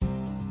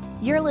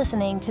You're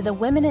listening to the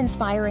Women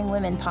Inspiring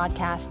Women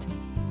podcast.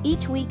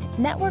 Each week,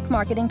 network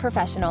marketing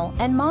professional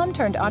and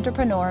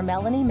mom-turned-entrepreneur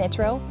Melanie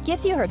Mitro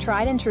gives you her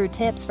tried and true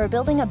tips for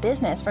building a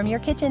business from your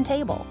kitchen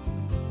table.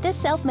 This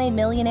self-made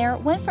millionaire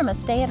went from a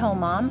stay-at-home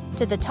mom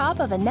to the top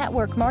of a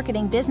network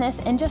marketing business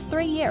in just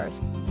 3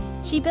 years.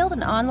 She built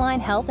an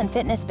online health and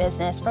fitness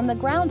business from the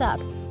ground up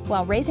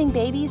while raising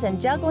babies and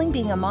juggling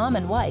being a mom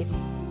and wife.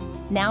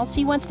 Now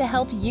she wants to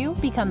help you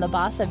become the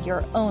boss of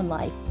your own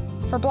life.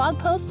 For blog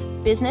posts,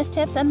 business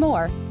tips, and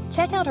more,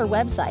 check out her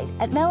website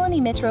at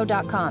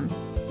melaniemitro.com.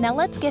 Now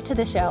let's get to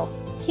the show.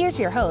 Here's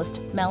your host,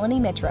 Melanie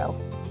Mitro.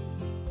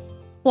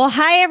 Well,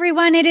 hi,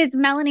 everyone. It is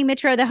Melanie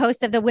Mitro, the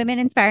host of the Women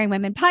Inspiring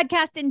Women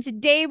podcast. And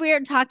today we are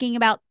talking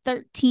about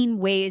 13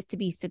 ways to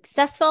be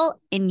successful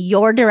in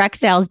your direct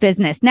sales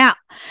business. Now,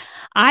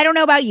 I don't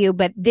know about you,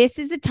 but this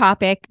is a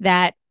topic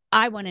that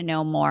I want to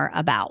know more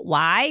about.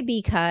 Why?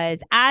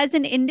 Because as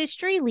an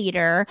industry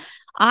leader,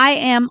 I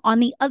am on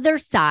the other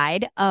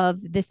side of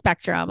the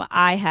spectrum.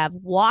 I have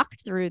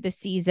walked through the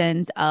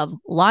seasons of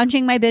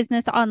launching my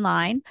business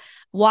online,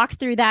 walked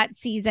through that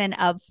season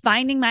of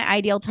finding my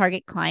ideal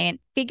target client,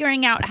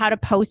 figuring out how to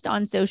post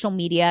on social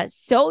media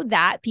so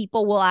that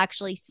people will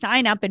actually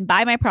sign up and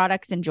buy my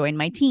products and join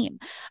my team.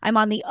 I'm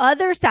on the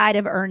other side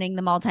of earning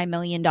the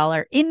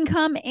multi-million-dollar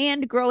income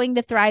and growing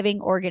the thriving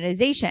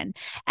organization.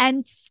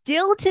 And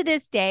still to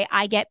this day,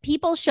 I get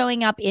people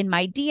showing up in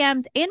my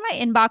DMs, in my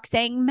inbox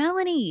saying,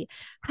 Melanie,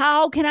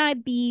 how can I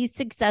be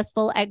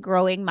successful at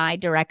growing my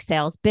direct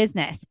sales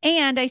business?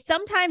 And I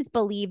sometimes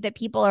believe that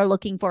people are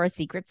looking for a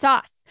secret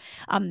sauce,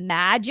 a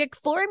magic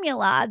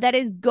formula that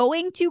is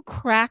going to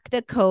crack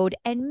the code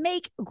and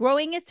make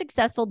growing a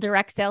successful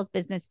direct sales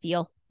business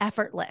feel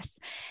effortless.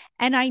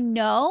 And I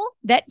know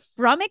that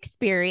from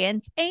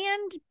experience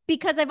and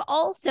because I've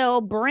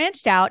also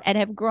branched out and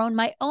have grown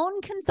my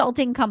own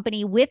consulting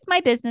company with my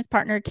business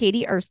partner,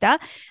 Katie Ersta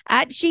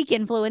at Chic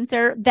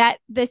Influencer, that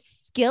the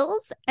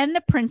skills and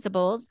the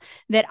principles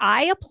that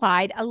I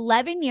applied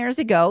 11 years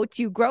ago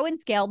to grow and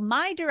scale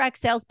my direct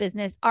sales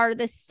business are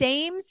the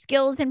same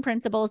skills and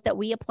principles that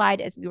we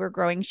applied as we were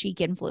growing Chic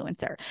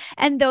Influencer.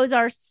 And those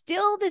are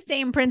still the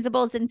same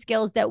principles and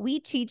skills that we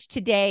teach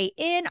today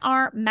in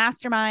our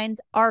masterminds,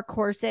 our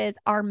courses,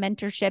 our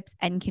mentorships,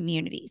 and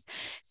communities.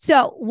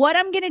 So what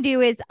I'm going to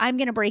do is I'm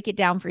going to break it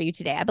down for you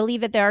today. I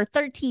believe that there are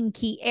 13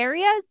 key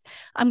areas.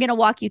 I'm going to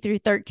walk you through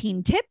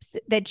 13 tips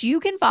that you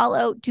can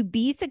follow to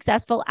be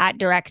successful at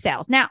direct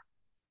sales. Now,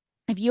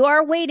 if you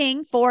are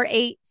waiting for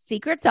a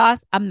secret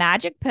sauce, a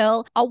magic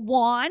pill, a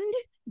wand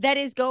that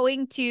is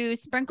going to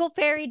sprinkle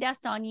fairy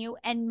dust on you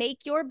and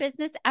make your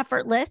business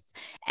effortless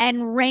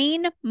and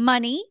rain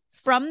money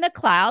from the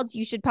clouds,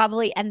 you should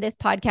probably end this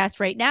podcast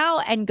right now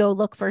and go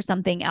look for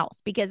something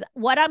else. Because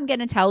what I'm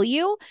going to tell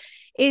you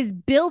is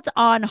built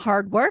on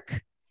hard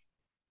work,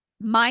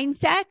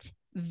 mindset,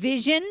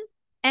 vision,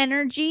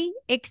 energy,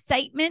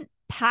 excitement,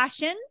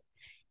 passion,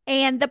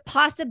 and the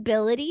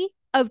possibility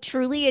of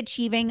truly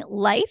achieving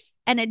life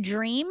and a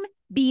dream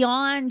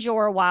beyond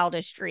your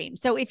wildest dream.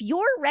 So if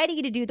you're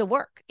ready to do the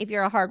work, if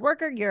you're a hard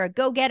worker, you're a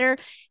go-getter,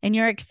 and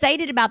you're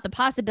excited about the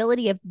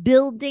possibility of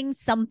building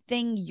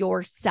something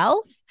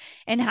yourself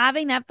and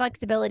having that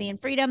flexibility and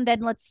freedom,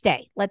 then let's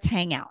stay. Let's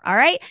hang out. All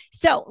right.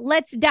 So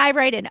let's dive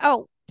right in.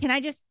 Oh, can I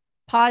just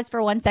pause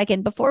for 1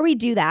 second before we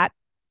do that?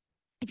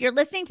 If you're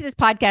listening to this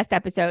podcast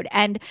episode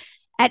and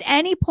at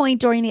any point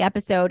during the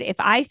episode, if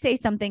I say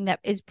something that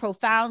is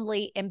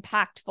profoundly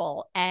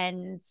impactful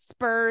and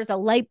spurs a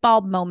light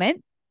bulb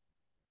moment,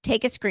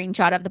 take a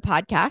screenshot of the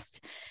podcast,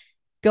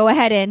 go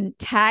ahead and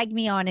tag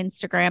me on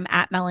Instagram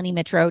at Melanie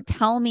Mitro.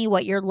 Tell me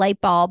what your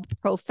light bulb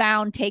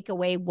profound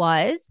takeaway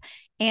was,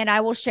 and I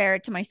will share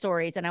it to my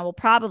stories, and I will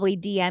probably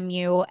DM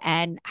you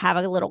and have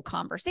a little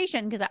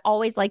conversation because I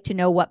always like to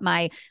know what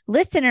my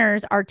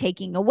listeners are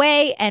taking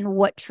away and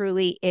what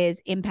truly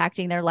is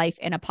impacting their life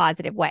in a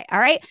positive way. All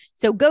right.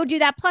 So go do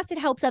that. Plus, it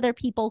helps other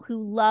people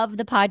who love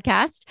the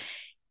podcast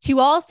to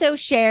also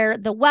share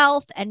the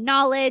wealth and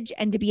knowledge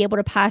and to be able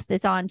to pass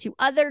this on to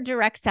other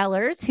direct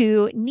sellers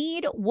who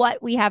need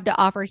what we have to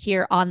offer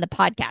here on the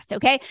podcast.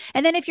 Okay.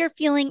 And then if you're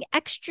feeling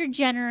extra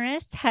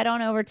generous, head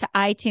on over to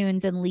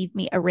iTunes and leave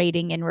me a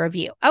rating and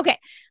review. Okay.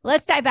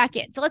 Let's dive back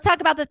in. So let's talk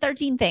about the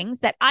 13 things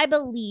that I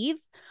believe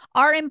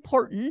are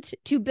important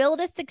to build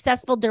a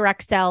successful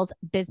direct sales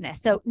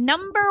business. So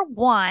number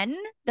one,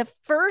 the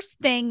first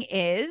thing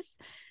is,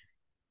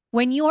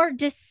 when you're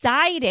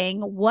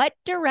deciding what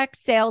direct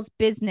sales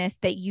business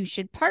that you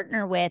should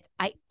partner with,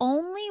 I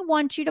only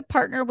want you to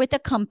partner with a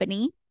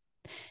company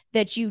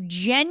that you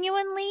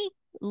genuinely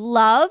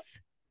love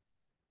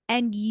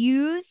and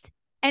use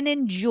and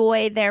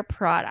enjoy their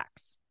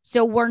products.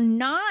 So we're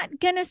not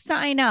going to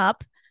sign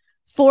up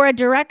for a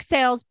direct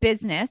sales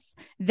business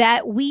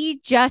that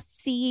we just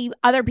see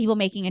other people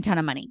making a ton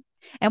of money.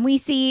 And we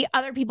see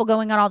other people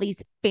going on all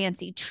these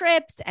fancy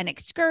trips and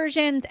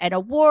excursions and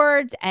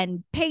awards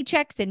and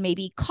paychecks and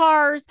maybe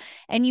cars.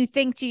 And you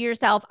think to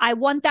yourself, I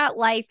want that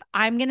life.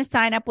 I'm going to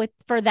sign up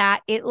for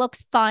that. It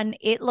looks fun.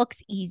 It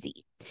looks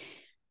easy.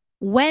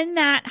 When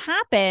that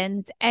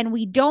happens and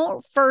we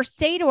don't first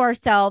say to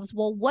ourselves,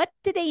 well, what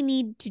do they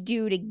need to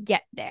do to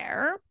get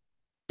there?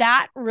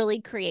 That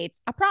really creates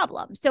a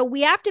problem. So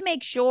we have to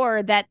make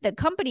sure that the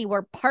company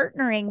we're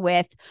partnering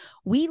with,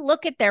 we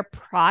look at their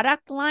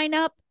product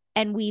lineup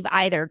and we've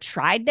either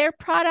tried their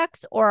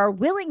products or are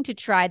willing to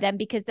try them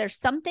because there's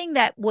something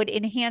that would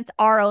enhance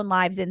our own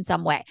lives in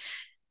some way.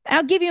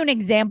 I'll give you an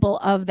example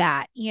of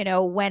that.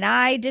 When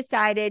I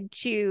decided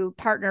to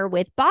partner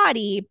with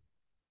Body,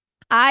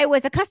 I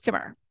was a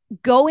customer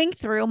going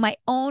through my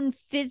own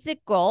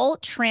physical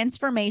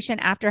transformation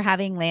after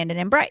having Landon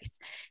and Bryce.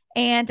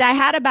 And I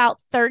had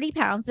about 30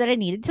 pounds that I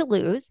needed to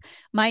lose.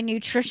 My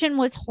nutrition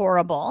was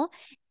horrible.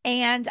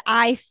 And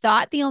I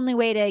thought the only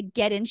way to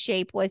get in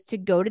shape was to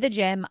go to the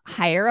gym,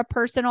 hire a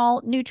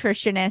personal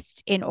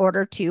nutritionist in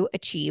order to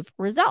achieve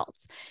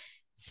results.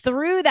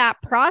 Through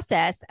that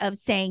process of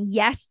saying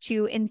yes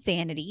to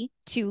insanity,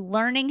 to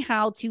learning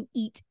how to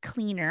eat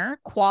cleaner,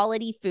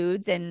 quality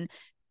foods and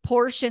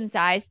portion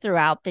size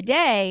throughout the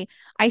day,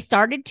 I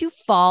started to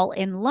fall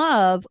in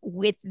love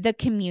with the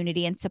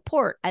community and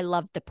support. I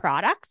loved the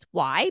products.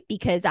 Why?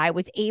 Because I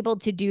was able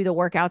to do the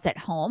workouts at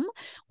home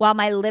while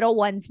my little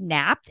ones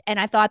napped. And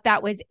I thought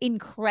that was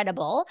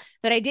incredible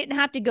that I didn't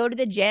have to go to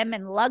the gym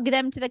and lug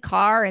them to the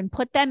car and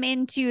put them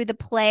into the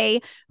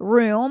play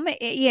room.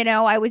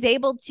 I was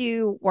able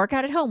to work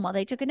out at home while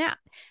they took a nap.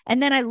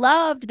 And then I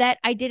loved that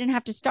I didn't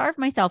have to starve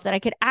myself, that I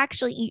could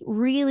actually eat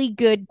really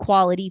good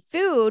quality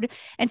food.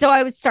 And so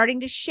I was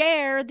starting to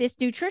share this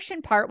nutrition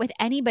part with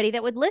anybody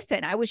that would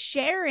listen. I was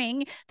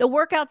sharing the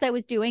workouts I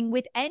was doing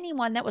with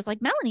anyone that was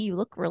like, Melanie, you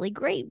look really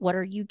great. What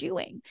are you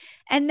doing?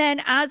 And then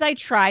as I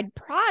tried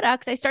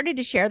products, I started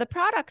to share the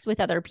products with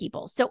other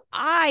people. So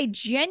I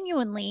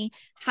genuinely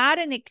had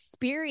an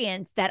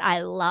experience that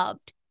I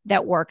loved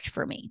that worked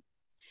for me.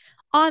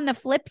 On the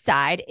flip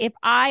side, if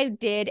I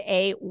did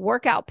a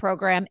workout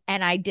program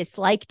and I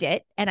disliked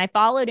it and I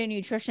followed a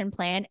nutrition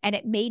plan and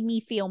it made me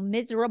feel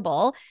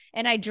miserable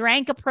and I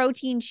drank a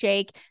protein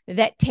shake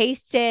that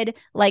tasted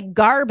like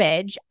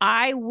garbage,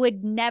 I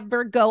would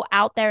never go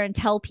out there and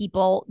tell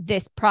people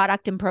this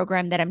product and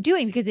program that I'm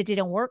doing because it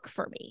didn't work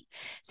for me.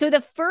 So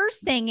the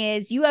first thing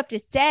is you have to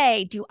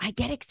say, do I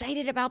get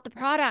excited about the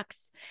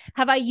products?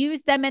 Have I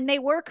used them and they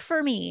work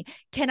for me?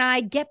 Can I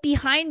get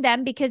behind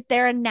them because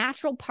they're a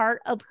natural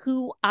part of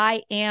who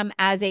I am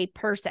as a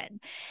person?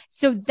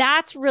 So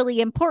that's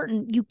really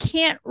important. You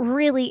can't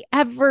really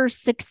ever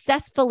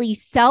successfully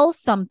sell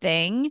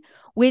something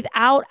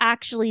without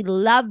actually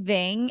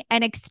loving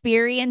and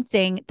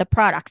experiencing the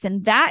products.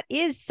 And that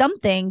is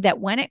something that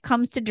when it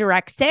comes to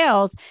direct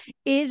sales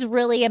is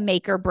really a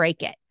make or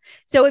break it.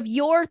 So if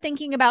you're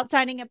thinking about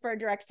signing up for a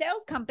direct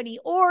sales company,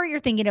 or you're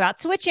thinking about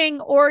switching,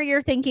 or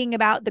you're thinking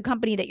about the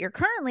company that you're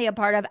currently a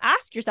part of,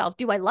 ask yourself,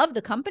 do I love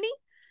the company?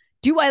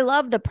 Do I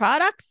love the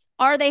products?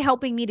 Are they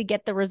helping me to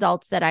get the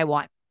results that I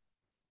want?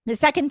 The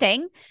second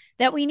thing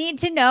that we need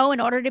to know in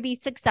order to be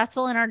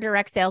successful in our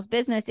direct sales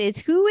business is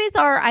who is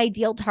our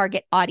ideal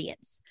target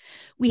audience?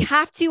 We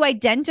have to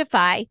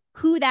identify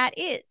who that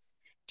is.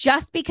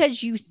 Just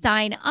because you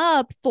sign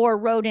up for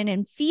Rodan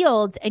and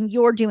Fields and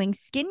you're doing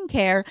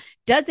skincare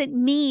doesn't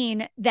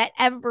mean that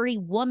every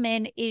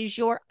woman is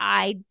your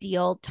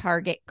ideal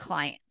target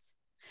client.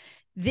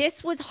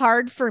 This was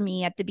hard for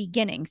me at the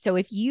beginning. So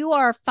if you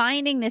are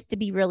finding this to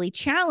be really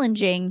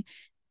challenging,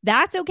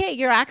 that's okay.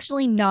 You're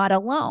actually not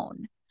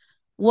alone.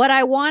 What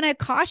I want to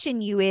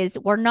caution you is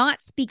we're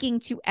not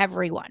speaking to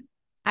everyone.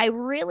 I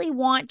really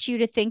want you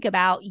to think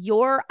about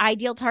your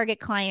ideal target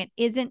client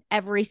isn't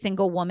every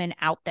single woman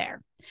out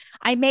there.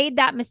 I made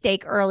that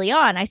mistake early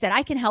on. I said,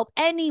 I can help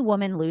any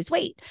woman lose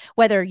weight,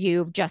 whether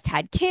you've just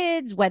had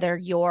kids, whether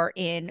you're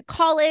in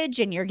college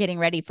and you're getting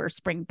ready for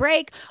spring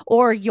break,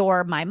 or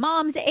you're my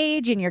mom's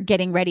age and you're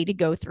getting ready to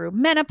go through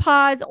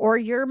menopause, or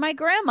you're my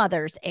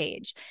grandmother's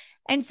age.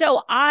 And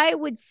so I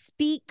would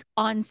speak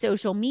on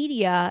social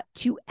media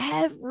to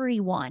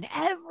everyone.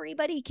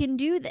 Everybody can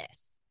do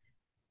this.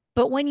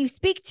 But when you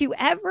speak to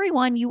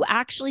everyone, you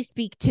actually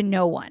speak to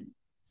no one.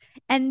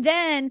 And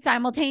then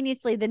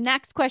simultaneously, the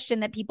next question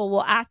that people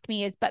will ask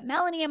me is, but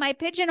Melanie, am I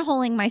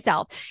pigeonholing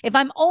myself? If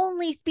I'm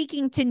only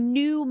speaking to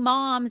new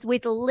moms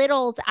with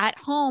littles at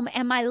home,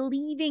 am I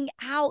leaving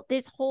out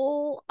this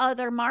whole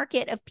other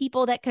market of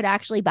people that could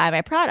actually buy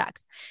my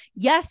products?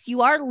 Yes,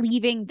 you are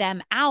leaving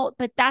them out,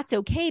 but that's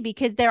okay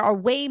because there are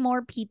way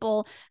more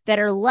people that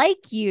are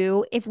like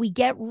you. If we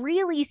get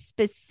really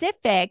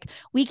specific,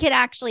 we could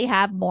actually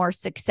have more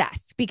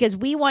success because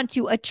we want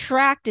to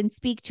attract and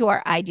speak to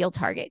our ideal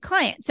target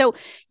client. So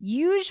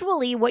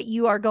usually what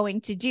you are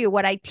going to do,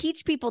 what I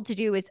teach people to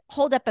do is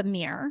hold up a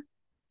mirror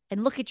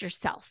and look at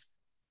yourself.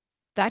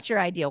 That's your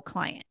ideal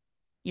client.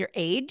 Your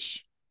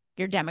age,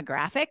 your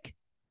demographic,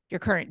 your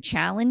current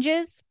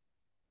challenges.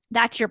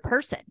 That's your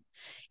person.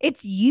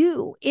 It's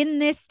you in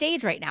this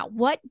stage right now.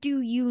 What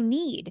do you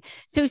need?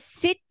 So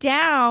sit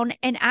down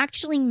and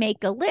actually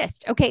make a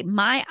list. Okay,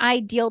 my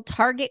ideal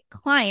target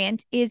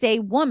client is a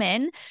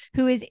woman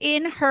who is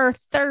in her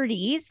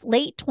 30s,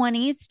 late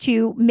 20s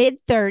to mid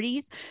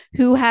 30s,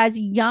 who has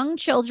young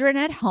children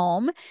at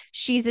home.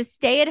 She's a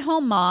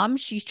stay-at-home mom.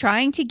 She's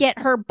trying to get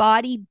her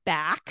body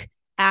back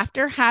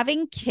after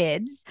having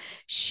kids.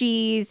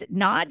 She's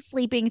not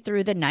sleeping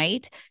through the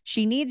night.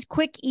 She needs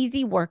quick,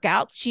 easy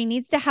workouts. She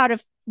needs to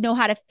know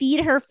how to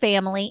feed her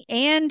family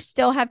and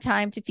still have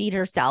time to feed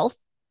herself.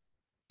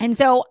 And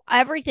so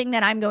everything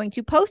that I'm going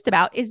to post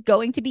about is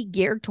going to be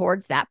geared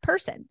towards that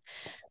person.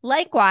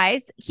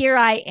 Likewise, here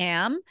I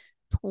am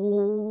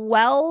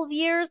 12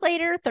 years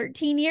later,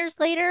 13 years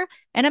later,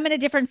 and I'm in a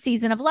different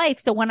season of life.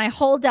 So when I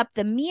hold up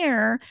the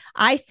mirror,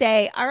 I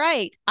say, all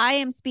right, I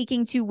am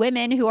speaking to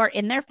women who are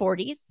in their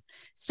 40s,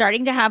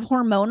 starting to have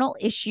hormonal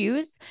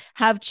issues,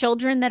 have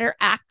children that are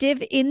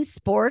active in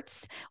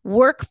sports,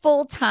 work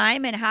full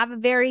time and have a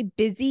very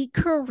busy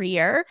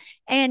career,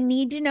 and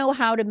need to know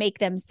how to make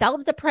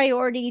themselves a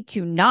priority,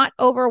 to not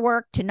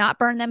overwork, to not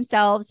burn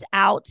themselves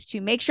out,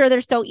 to make sure they're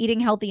still eating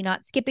healthy,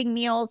 not skipping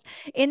meals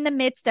in the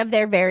midst of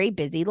their very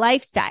busy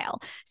lifestyle.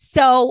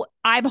 So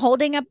I'm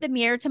holding up the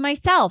mirror to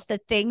myself. The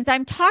things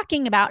I'm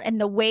talking about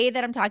and the way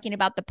that I'm talking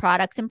about the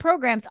products and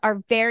programs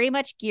are very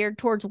much geared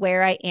towards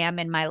where I am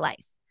in my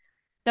life.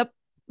 The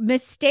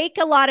mistake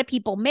a lot of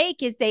people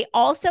make is they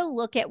also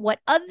look at what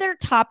other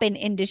top in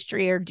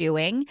industry are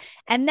doing.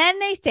 And then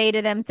they say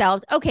to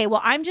themselves, okay,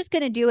 well, I'm just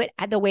going to do it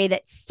the way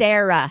that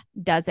Sarah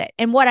does it.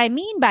 And what I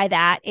mean by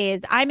that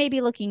is I may be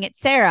looking at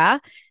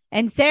Sarah,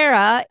 and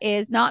Sarah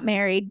is not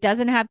married,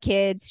 doesn't have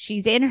kids.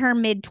 She's in her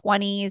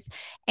mid-20s,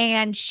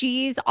 and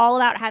she's all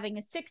about having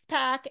a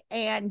six-pack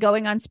and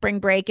going on spring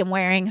break and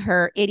wearing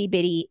her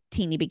itty-bitty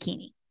teeny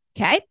bikini.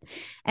 Okay.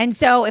 And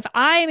so if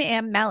I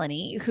am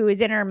Melanie, who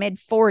is in her mid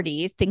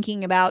 40s,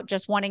 thinking about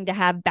just wanting to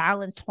have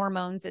balanced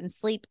hormones and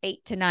sleep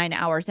 8 to 9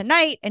 hours a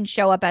night and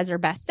show up as her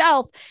best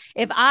self,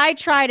 if I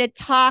try to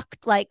talk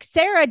like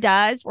Sarah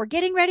does, we're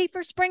getting ready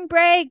for spring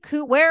break,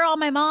 where are all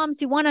my moms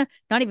who want to,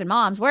 not even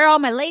moms, where are all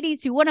my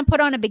ladies who want to put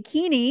on a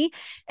bikini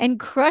and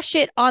crush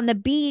it on the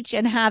beach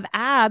and have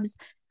abs?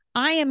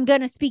 I am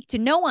going to speak to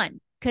no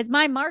one because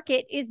my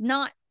market is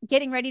not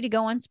getting ready to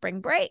go on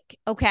spring break.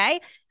 Okay.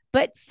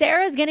 But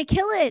Sarah's going to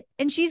kill it,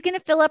 and she's going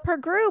to fill up her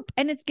group,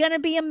 and it's going to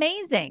be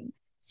amazing.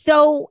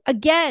 So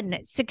again,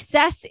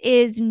 success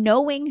is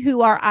knowing who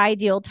our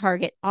ideal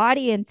target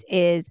audience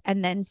is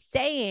and then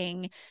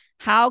saying,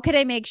 how could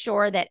I make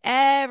sure that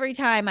every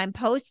time I'm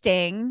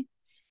posting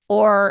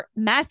or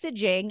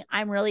messaging,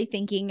 I'm really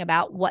thinking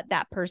about what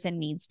that person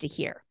needs to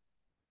hear.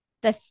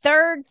 The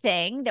third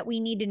thing that we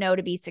need to know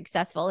to be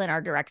successful in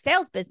our direct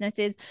sales business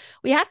is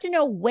we have to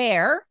know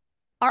where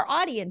our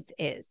audience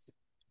is.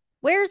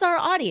 Where's our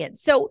audience?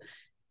 So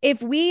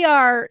if we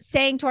are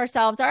saying to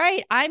ourselves, all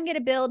right, I'm going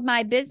to build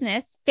my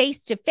business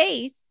face to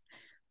face,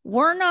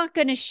 we're not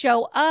going to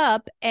show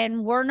up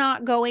and we're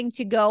not going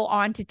to go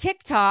onto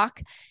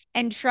TikTok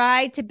and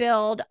try to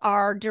build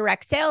our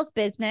direct sales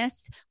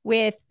business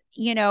with,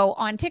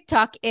 on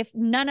TikTok if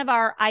none of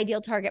our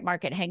ideal target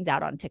market hangs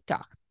out on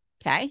TikTok.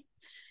 Okay.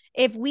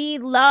 If we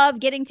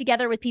love getting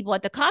together with people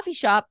at the coffee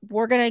shop,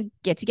 we're going to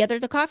get together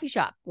at the coffee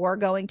shop. We're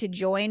going to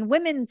join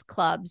women's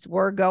clubs.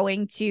 We're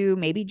going to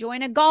maybe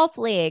join a golf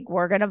league.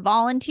 We're going to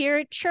volunteer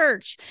at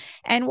church.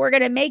 And we're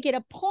going to make it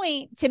a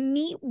point to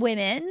meet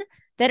women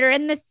that are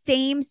in the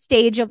same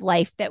stage of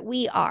life that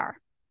we are.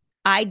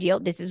 Ideal.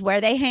 This is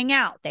where they hang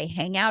out. They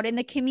hang out in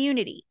the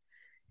community.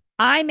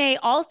 I may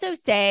also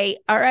say,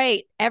 all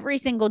right, every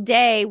single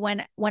day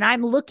when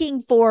I'm looking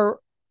for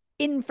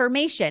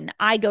information,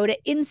 I go to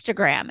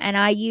Instagram and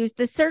I use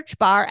the search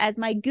bar as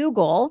my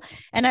Google,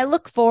 and I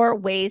look for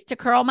ways to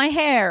curl my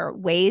hair,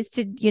 ways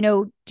to,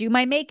 do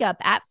my makeup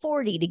at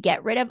 40 to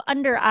get rid of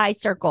under eye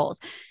circles.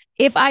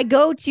 If I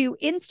go to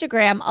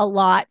Instagram a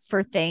lot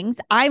for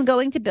things, I'm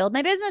going to build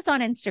my business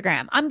on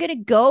Instagram. I'm going to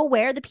go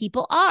where the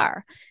people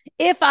are.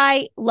 If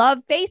I love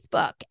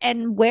Facebook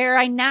and where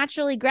I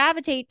naturally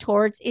gravitate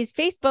towards is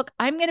Facebook,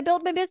 I'm going to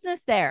build my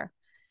business there.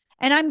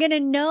 And I'm going to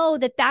know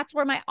that that's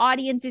where my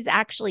audience is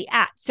actually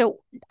at. So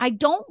I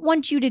don't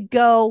want you to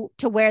go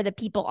to where the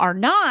people are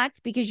not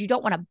because you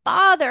don't want to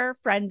bother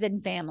friends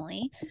and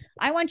family.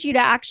 I want you to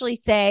actually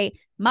say,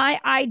 my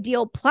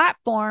ideal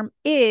platform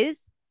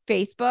is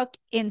Facebook,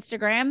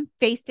 Instagram,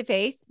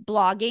 face-to-face,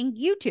 blogging,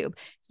 YouTube.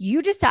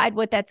 You decide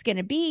what that's going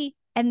to be.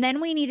 And then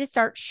we need to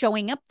start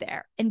showing up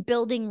there and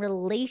building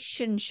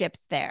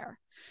relationships there.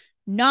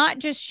 Not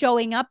just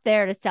showing up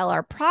there to sell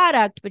our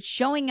product, but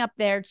showing up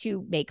there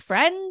to make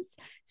friends,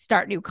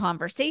 start new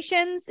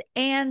conversations,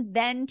 and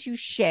then to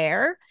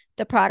share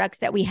the products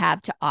that we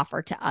have to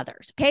offer to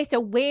others. Okay,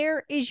 so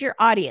where is your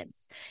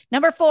audience?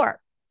 Number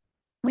 4,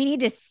 we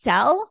need to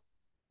sell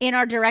in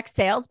our direct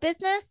sales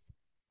business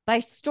by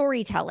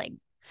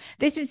storytelling.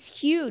 This is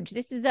huge.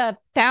 This is a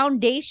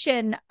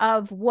foundation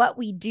of what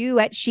we do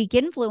at Chic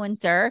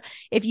Influencer.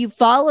 If you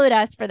followed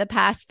us for the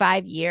past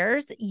 5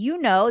 years, you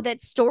know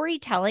that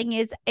storytelling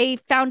is a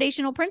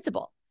foundational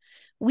principle.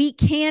 We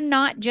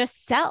cannot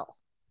just sell.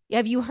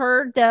 Have you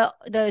heard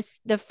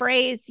the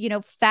phrase,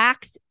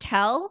 facts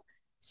tell,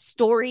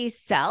 stories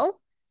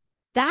sell?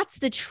 That's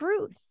the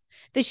truth.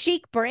 The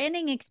Chic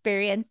branding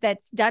experience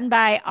that's done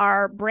by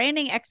our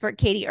branding expert,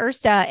 Katie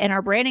Ursta, and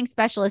our branding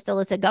specialist,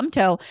 Alyssa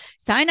Gumto.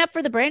 Sign up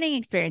for the branding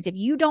experience. If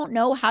you don't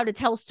know how to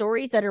tell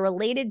stories that are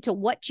related to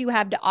what you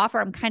have to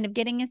offer, I'm kind of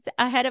getting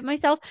ahead of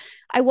myself.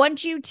 I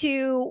want you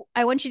to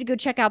go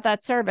check out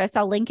that service.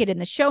 I'll link it in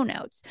the show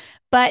notes.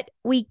 But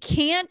we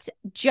can't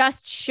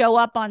just show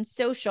up on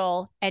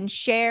social and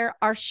share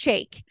our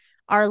shake,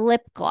 our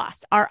lip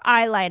gloss, our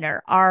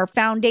eyeliner, our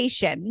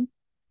foundation,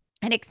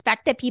 and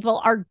expect that people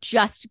are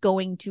just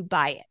going to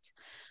buy it.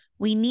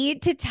 We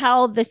need to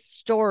tell the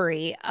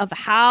story of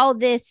how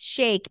this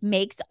shake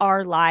makes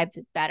our lives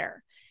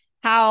better.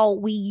 How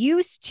we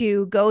used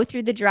to go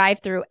through the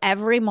drive-thru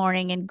every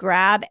morning and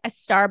grab a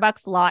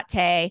Starbucks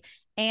latte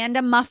and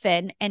a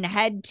muffin and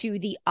head to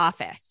the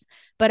office.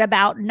 But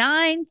about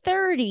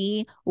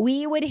 9:30,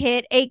 we would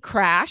hit a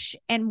crash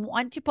and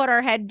want to put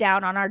our head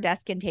down on our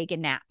desk and take a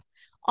nap.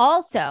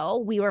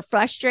 Also, we were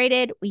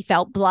frustrated. We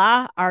felt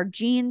blah. Our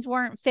jeans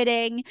weren't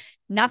fitting.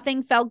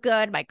 Nothing felt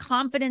good. My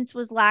confidence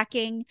was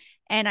lacking.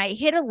 And I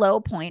hit a low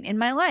point in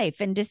my life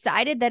and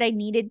decided that I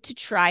needed to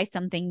try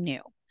something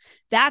new.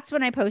 That's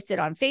when I posted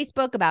on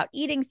Facebook about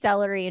eating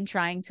celery and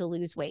trying to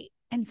lose weight.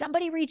 And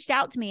somebody reached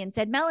out to me and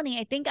said, Melanie,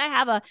 I think I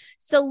have a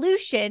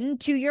solution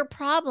to your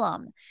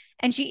problem.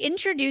 And she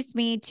introduced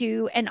me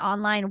to an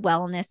online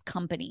wellness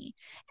company.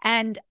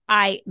 And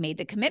I made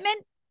the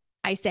commitment.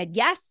 I said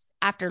yes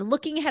after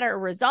looking at her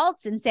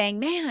results and saying,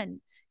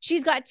 man,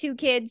 she's got 2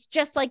 kids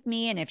just like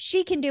me. And if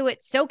she can do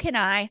it, so can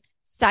I.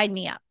 Sign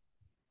me up.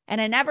 And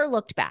I never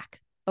looked back.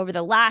 Over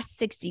the last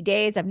 60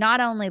 days, I've not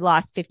only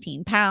lost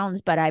 15 pounds,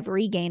 but I've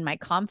regained my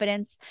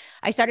confidence.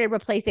 I started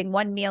replacing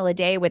 1 meal a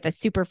day with a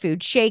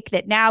superfood shake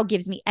that now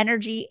gives me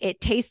energy. It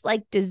tastes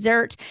like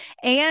dessert,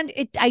 and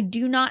I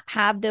do not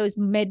have those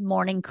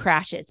mid-morning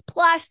crashes.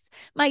 Plus,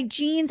 my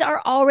jeans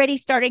are already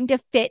starting to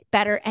fit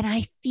better, and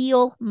I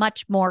feel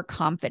much more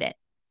confident.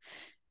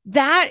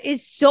 That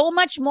is so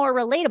much more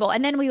relatable.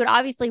 And then we would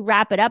obviously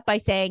wrap it up by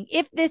saying,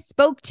 if this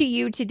spoke to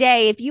you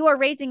today, if you are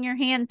raising your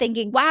hand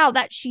thinking, wow,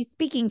 that she's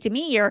speaking to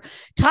me or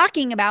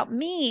talking about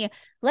me,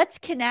 let's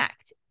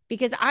connect.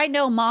 Because I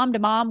know mom to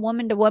mom,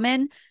 woman to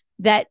woman,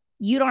 that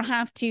you don't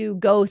have to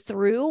go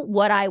through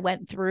what I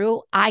went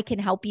through. I can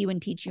help you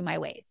and teach you my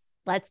ways.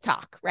 Let's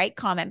talk, right?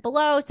 Comment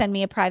below, send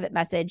me a private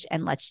message,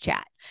 and let's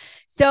chat.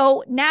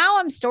 So now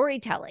I'm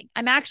storytelling.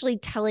 I'm actually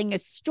telling a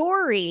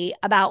story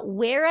about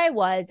where I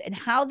was and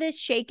how this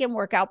shake and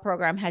workout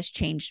program has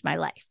changed my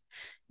life.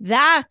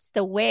 That's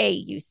the way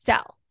you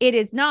sell. It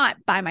is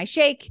not buy my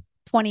shake,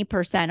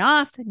 20%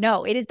 off.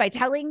 No, it is by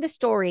telling the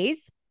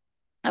stories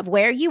of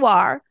where you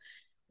are,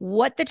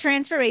 what the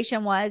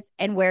transformation was,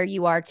 and where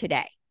you are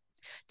today.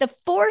 The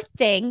fourth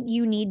thing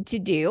you need to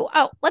do.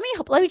 Oh, let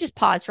me just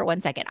pause for 1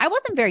 second. I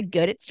wasn't very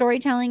good at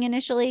storytelling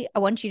initially. I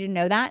want you to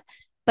know that,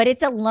 but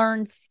it's a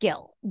learned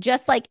skill.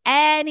 Just like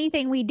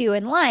anything we do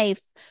in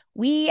life,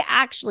 we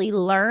actually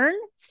learn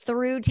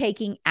through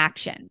taking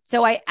action.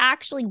 So I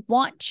actually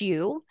want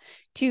you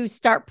to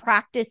start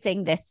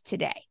practicing this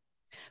today.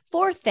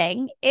 Fourth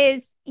thing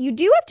is you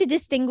do have to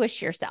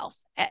distinguish yourself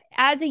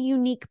as a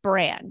unique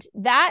brand.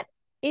 That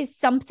is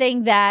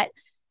something that,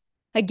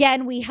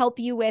 again, we help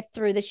you with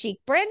through the Chic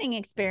branding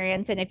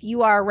experience. And if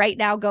you are right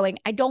now going,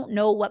 I don't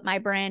know what my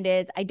brand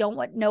is, I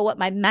don't know what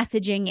my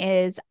messaging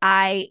is,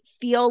 I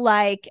feel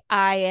like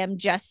I am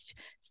just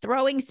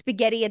throwing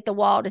spaghetti at the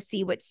wall to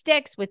see what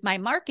sticks with my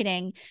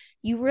marketing,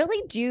 you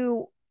really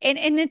do. And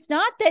it's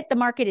not that the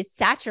market is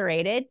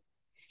saturated.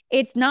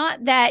 It's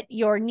not that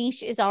your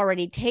niche is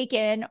already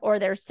taken or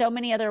there's so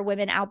many other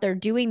women out there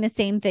doing the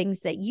same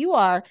things that you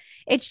are.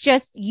 It's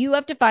just you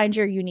have to find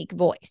your unique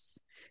voice.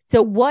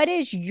 So what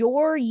is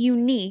your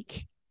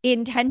unique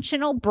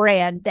intentional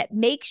brand that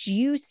makes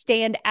you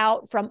stand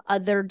out from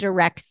other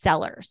direct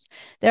sellers?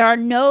 There are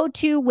no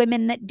 2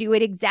 women that do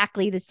it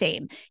exactly the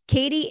same.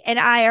 Katie and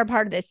I are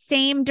part of the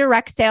same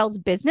direct sales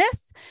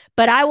business,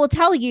 but I will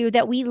tell you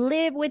that we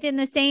live within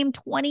the same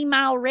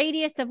 20-mile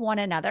radius of one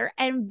another,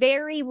 and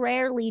very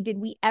rarely did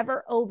we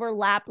ever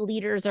overlap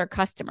leaders or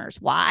customers.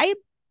 Why?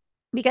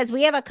 Because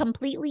we have a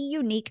completely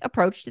unique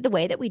approach to the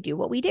way that we do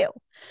what we do.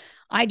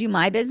 I do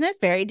my business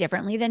very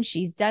differently than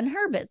she's done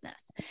her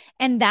business.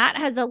 And that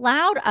has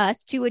allowed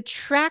us to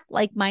attract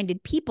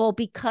like-minded people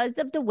because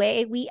of the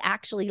way we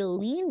actually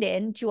leaned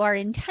into our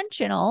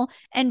intentional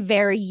and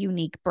very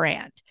unique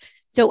brand.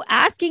 So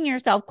asking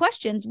yourself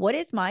questions, what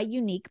is my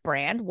unique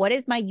brand? What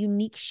is my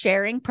unique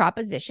sharing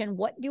proposition?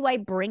 What do I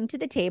bring to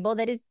the table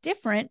that is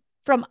different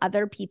from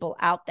other people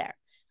out there?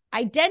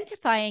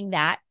 Identifying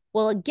that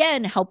will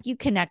again help you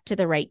connect to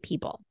the right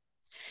people.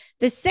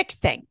 The 6th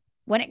thing,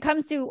 when it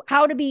comes to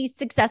how to be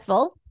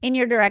successful in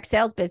your direct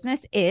sales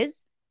business,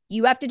 is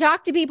you have to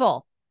talk to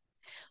people.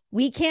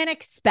 We can't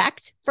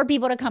expect for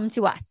people to come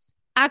to us.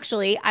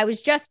 Actually, I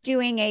was just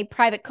doing a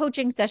private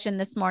coaching session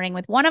this morning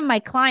with one of my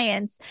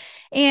clients,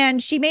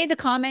 and she made the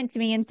comment to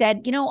me and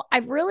said,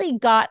 I've really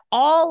got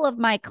all of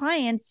my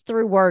clients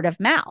through word of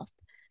mouth.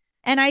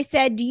 And I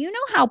said, do you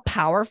know how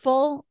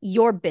powerful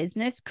your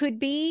business could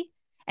be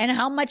and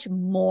how much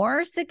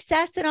more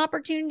success and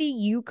opportunity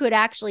you could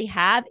actually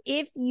have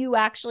if you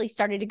actually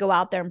started to go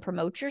out there and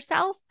promote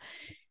yourself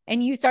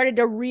and you started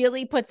to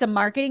really put some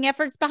marketing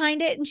efforts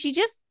behind it? And she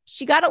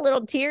got a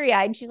little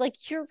teary-eyed. She's like,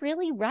 you're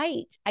really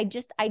right. I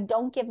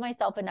don't give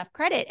myself enough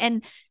credit.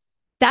 And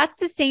that's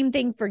the same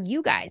thing for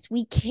you guys.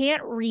 We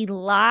cannot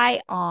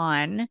rely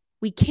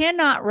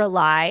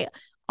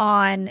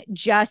on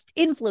just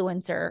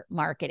influencer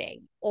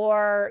marketing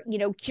or,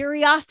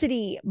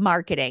 curiosity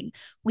marketing.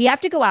 We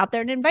have to go out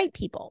there and invite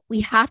people.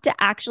 We have to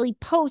actually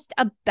post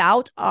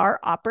about our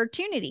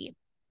opportunity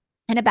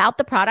and about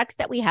the products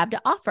that we have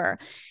to offer.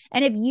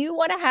 And if you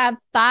want to have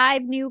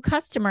 5 new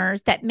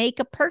customers that make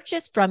a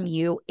purchase from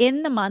you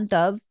in the month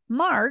of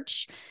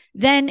March,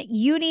 then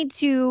you need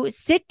to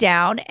sit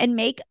down and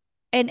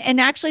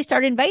actually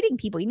start inviting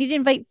people. You need to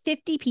invite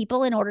 50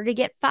 people in order to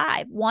get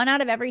 5. 1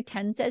 out of every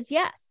 10 says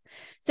yes.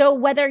 So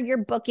whether you're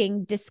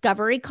booking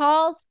discovery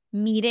calls,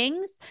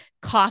 meetings,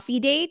 coffee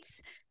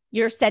dates,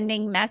 you're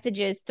sending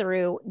messages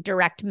through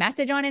direct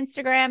message on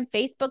Instagram,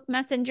 Facebook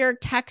Messenger,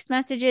 text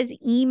messages,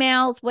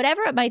 emails,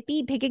 whatever it might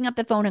be, picking up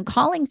the phone and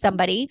calling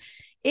somebody.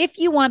 If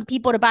you want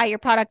people to buy your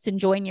products and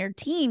join your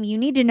team, you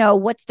need to know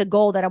what's the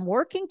goal that I'm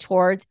working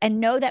towards and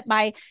know that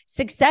my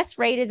success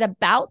rate is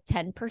about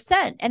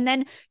 10%. And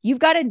then you've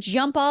got to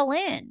jump all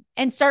in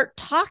and start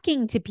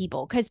talking to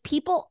people because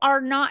people are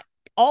not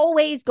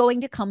always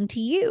going to come to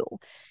you.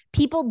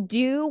 People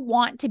do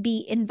want to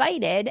be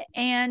invited,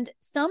 and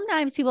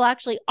sometimes people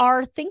actually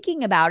are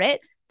thinking about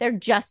it. They're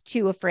just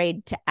too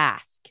afraid to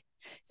ask.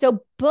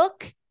 So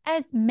book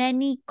as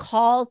many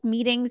calls,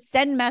 meetings,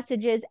 send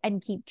messages,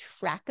 and keep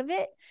track of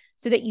it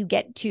so that you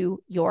get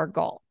to your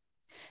goal.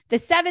 The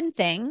 7th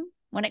thing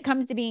when it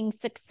comes to being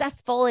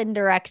successful in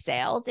direct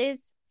sales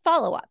is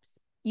follow-ups.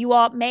 You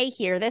all may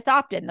hear this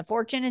often. The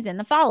fortune is in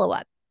the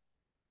follow-up.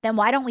 Then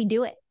why don't we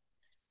do it?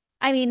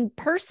 I mean,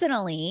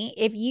 personally,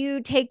 if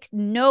you take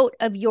note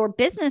of your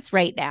business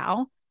right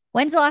now,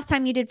 when's the last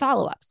time you did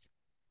follow-ups?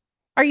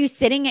 Are you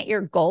sitting at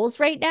your goals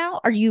right now?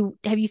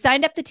 Have you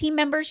signed up the team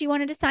members you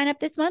wanted to sign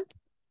up this month?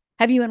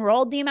 Have you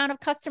enrolled the amount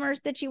of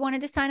customers that you wanted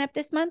to sign up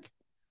this month?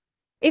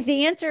 If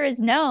the answer is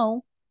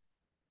no,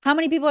 how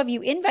many people have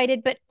you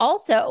invited? But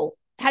also,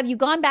 have you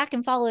gone back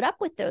and followed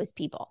up with those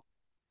people?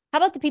 How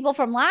about the people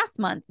from last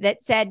month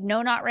that said,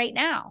 no, not right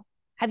now?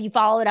 Have you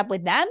followed up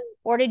with them,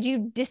 or did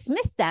you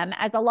dismiss them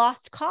as a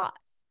lost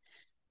cause?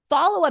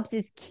 Follow-ups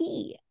is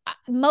key.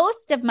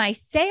 Most of my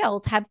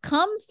sales have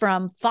come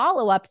from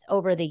follow-ups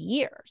over the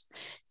years.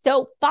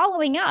 So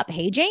following up,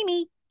 hey,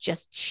 Jamie,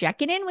 just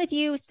checking in with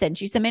you,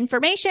 sent you some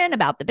information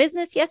about the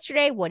business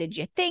yesterday. What did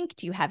you think?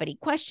 Do you have any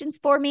questions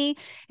for me?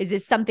 Is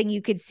this something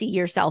you could see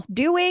yourself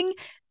doing?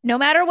 No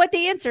matter what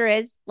the answer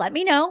is, let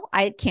me know.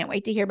 I can't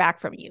wait to hear back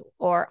from you.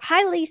 Or,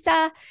 hi,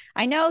 Lisa.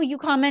 I know you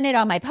commented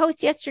on my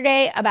post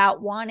yesterday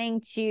about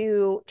wanting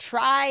to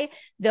try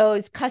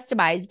those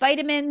customized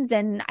vitamins,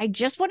 and I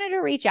just wanted to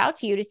reach out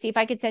to you to see if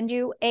I could send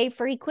you a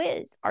free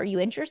quiz. Are you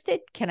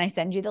interested? Can I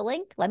send you the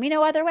link? Let me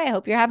know either way. I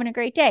hope you're having a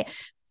great day.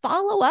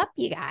 Follow up,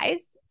 you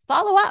guys.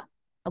 Follow up.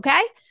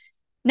 Okay.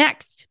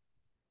 Next,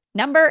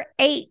 number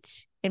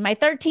 8 in my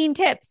 13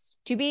 tips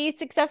to be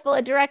successful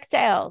at direct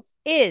sales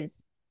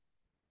is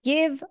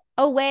give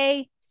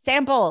away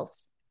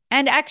samples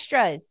and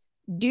extras.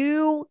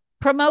 Do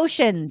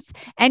promotions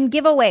and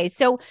giveaways.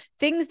 So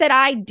things that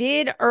I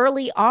did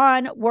early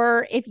on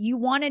were, if you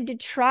wanted to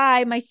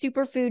try my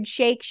superfood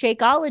shake,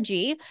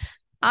 Shakeology,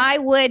 I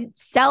would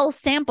sell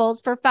samples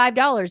for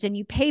 $5 and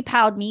you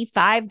PayPal'd me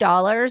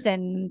 $5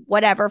 and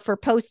whatever for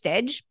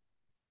postage.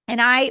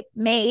 And I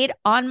made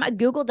on my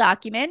Google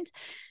document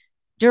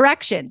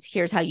directions.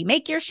 Here's how you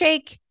make your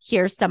shake.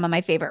 Here's some of my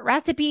favorite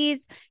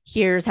recipes.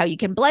 Here's how you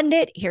can blend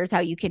it. Here's how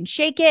you can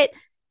shake it.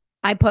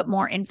 I put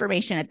more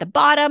information at the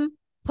bottom,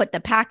 put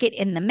the packet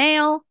in the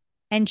mail,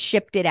 and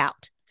shipped it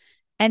out.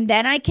 And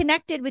then I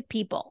connected with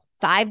people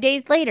 5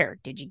 days later.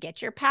 Did you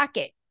get your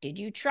packet? Did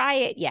you try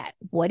it yet?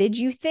 What did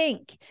you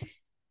think?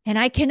 And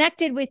I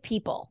connected with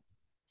people,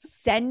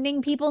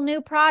 sending people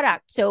new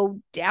product. So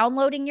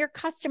downloading your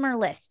customer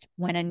list.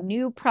 When a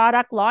new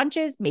product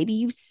launches, maybe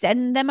you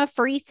send them a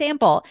free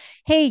sample.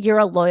 Hey, you're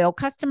a loyal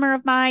customer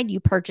of mine. You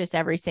purchase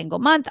every single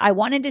month. I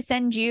wanted to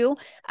send you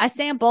a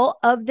sample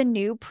of the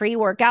new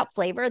pre-workout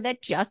flavor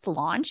that just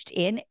launched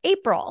in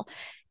April.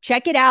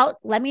 Check it out.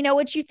 Let me know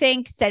what you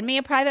think. Send me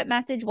a private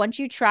message once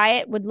you try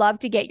it. Would love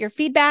to get your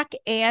feedback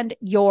and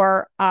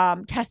your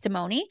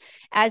testimony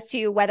as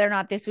to whether or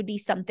not this would be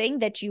something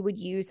that you would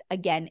use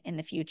again in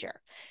the future.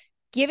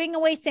 giving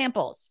away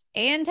samples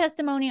and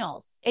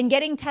testimonials. And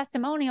getting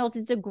testimonials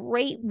is a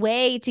great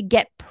way to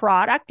get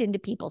product into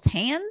people's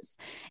hands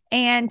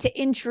and to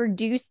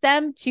introduce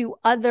them to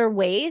other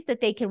ways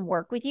that they can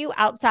work with you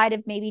outside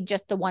of maybe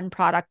just the one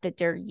product that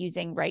they're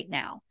using right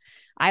now.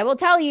 I will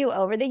tell you,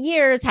 over the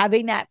years,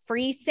 having that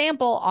free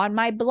sample on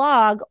my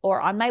blog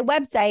or on my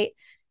website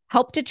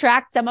helped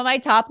attract some of my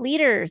top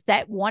leaders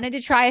that wanted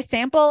to try a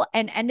sample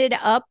and ended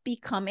up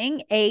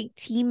becoming a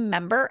team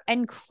member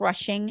and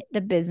crushing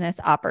the business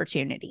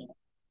opportunity.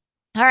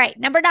 All right,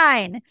 number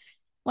 9.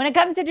 When it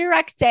comes to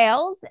direct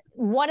sales,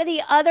 one of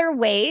the other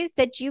ways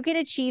that you can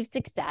achieve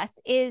success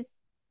is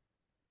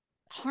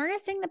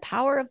harnessing the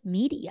power of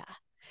media.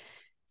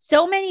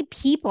 So many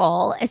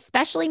people,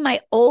 especially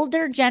my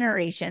older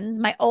generations,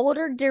 my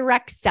older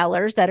direct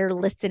sellers that are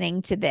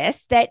listening to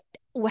this, that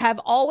have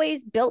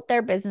always built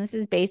their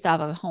businesses based off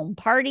of home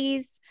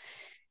parties,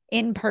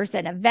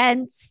 in-person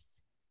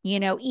events,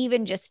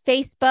 even just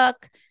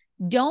Facebook,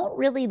 don't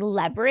really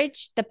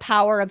leverage the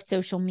power of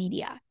social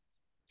media.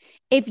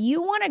 If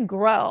you want to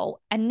grow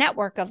a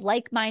network of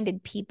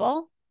like-minded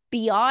people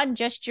beyond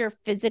just your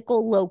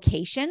physical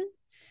location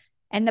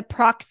and the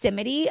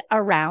proximity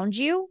around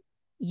you,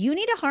 you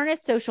need to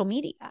harness social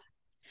media.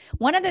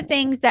 One of the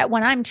things that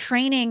when I'm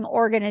training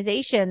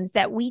organizations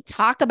that we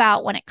talk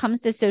about when it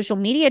comes to social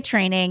media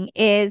training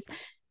is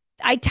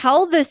I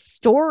tell the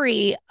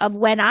story of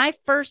when I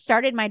first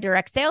started my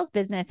direct sales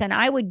business and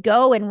I would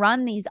go and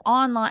run these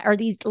online or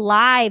these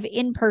live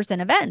in-person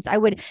events. I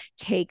would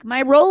take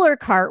my roller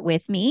cart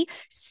with me,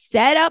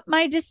 set up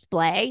my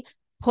display,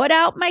 put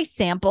out my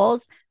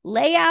samples,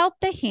 lay out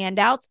the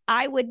handouts.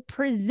 I would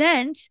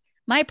present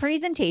my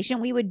presentation.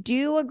 We would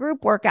do a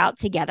group workout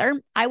together.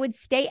 I would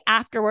stay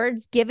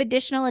afterwards, give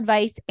additional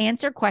advice,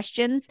 answer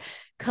questions,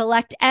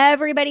 collect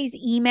everybody's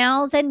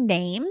emails and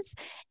names.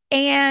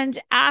 And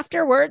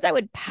afterwards, I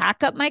would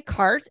pack up my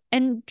cart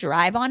and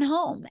drive on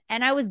home.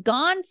 And I was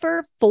gone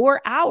for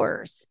 4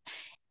 hours.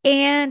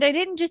 And I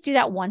didn't just do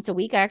that once a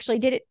week. I actually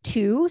did it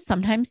 2,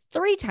 sometimes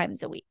 3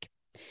 times a week.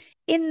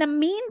 In the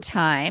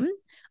meantime,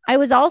 I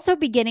was also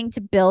beginning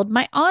to build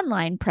my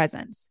online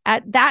presence.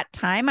 At that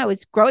time, I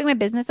was growing my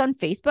business on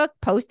Facebook,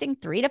 posting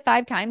 3 to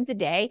 5 times a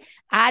day,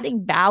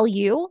 adding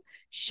value,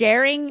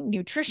 sharing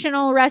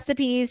nutritional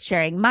recipes,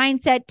 sharing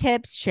mindset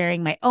tips,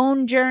 sharing my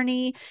own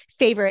journey,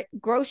 favorite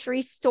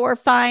grocery store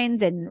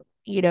finds, and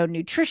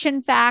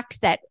nutrition facts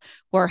that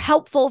were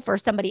helpful for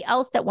somebody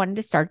else that wanted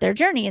to start their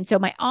journey. And so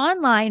my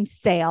online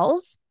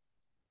sales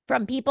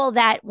from people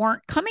that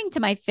weren't coming to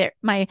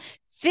my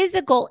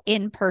physical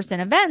in-person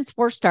events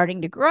were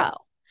starting to grow.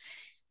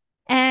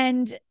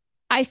 And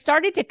I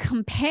started to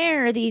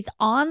compare these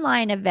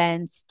online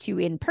events to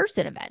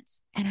in-person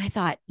events. And I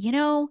thought,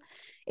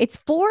 it's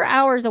 4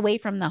 hours away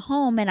from the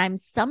home, and I'm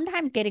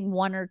sometimes getting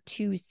 1 or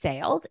 2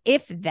 sales,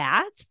 if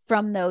that,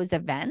 from those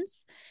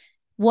events.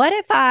 What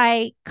if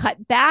I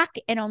cut back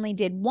and only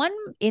did 1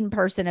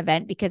 in-person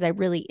event because I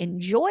really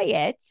enjoy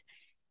it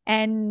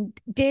and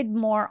did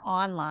more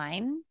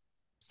online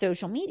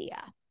social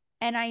media?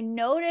 And I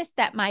noticed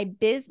that my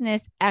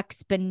business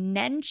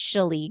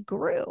exponentially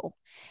grew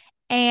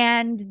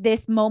and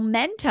this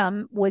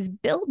momentum was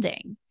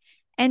building.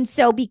 And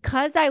so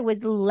because I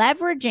was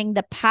leveraging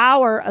the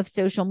power of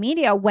social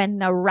media when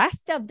the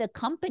rest of the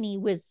company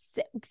was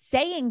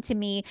saying to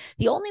me,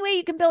 the only way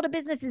you can build a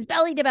business is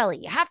belly to belly.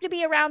 You have to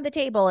be around the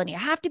table and you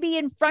have to be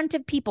in front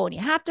of people and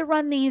you have to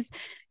run these,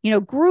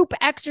 group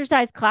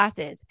exercise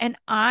classes. And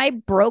I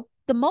broke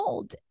the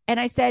mold and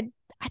I said,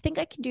 I think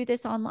I can do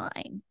this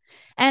online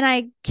and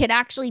I can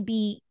actually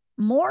be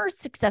more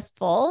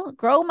successful,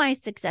 grow my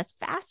success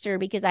faster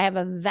because I have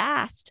a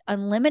vast,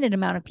 unlimited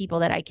amount of people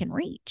that I can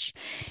reach.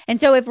 And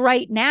so if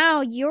right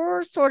now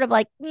you're sort of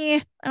like,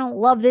 I don't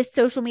love this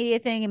social media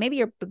thing, and maybe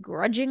you're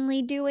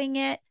begrudgingly doing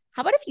it,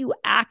 how about if you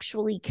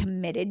actually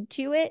committed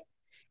to it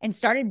and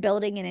started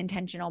building an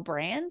intentional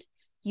brand?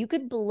 You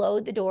could blow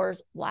the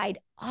doors wide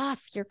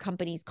off your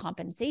company's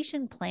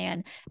compensation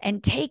plan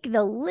and take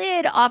the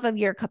lid off of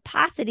your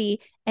capacity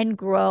and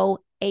grow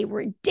a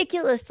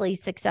ridiculously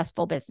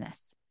successful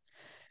business.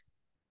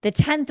 The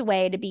 10th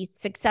way to be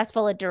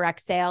successful at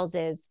direct sales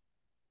is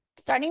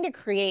starting to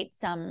create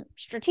some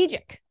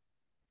strategic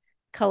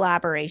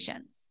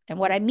collaborations. And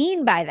what I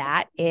mean by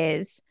that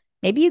is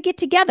maybe you get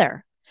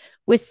together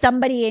with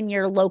somebody in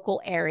your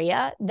local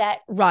area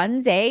that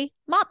runs a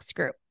MOPS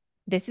group.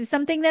 This is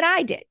something that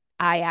I did.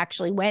 I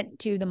actually went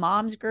to the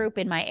moms group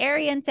in my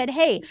area and said,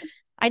 hey,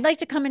 I'd like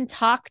to come and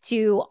talk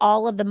to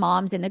all of the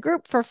moms in the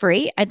group for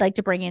free. I'd like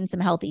to bring in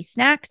some healthy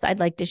snacks. I'd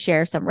like to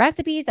share some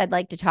recipes. I'd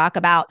like to talk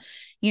about,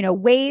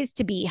 ways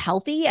to be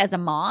healthy as a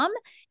mom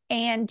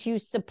and to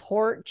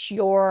support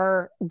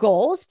your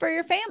goals for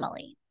your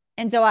family.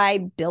 And so I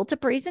built a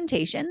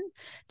presentation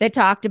that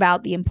talked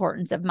about the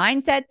importance of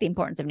mindset, the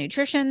importance of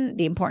nutrition,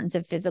 the importance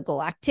of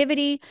physical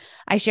activity.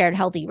 I shared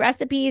healthy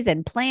recipes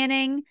and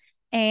planning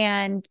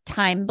and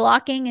time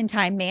blocking and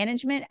time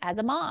management as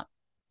a mom.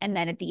 And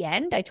then at the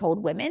end, I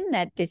told women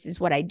that this is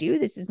what I do.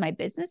 This is my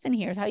business. And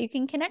here's how you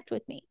can connect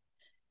with me.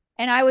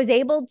 And I was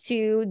able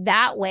to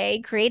that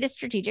way create a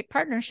strategic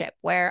partnership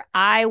where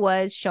I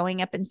was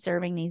showing up and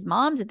serving these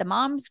moms at the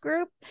moms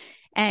group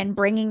and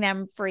bringing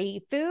them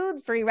free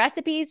food, free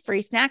recipes,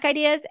 free snack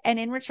ideas. And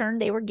in return,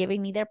 they were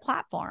giving me their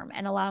platform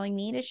and allowing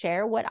me to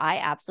share what I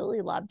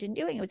absolutely loved in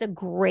doing. It was a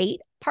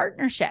great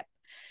partnership.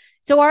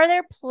 So are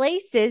there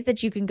places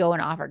that you can go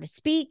and offer to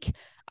speak?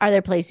 Are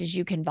there places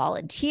you can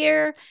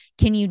volunteer?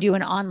 Can you do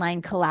an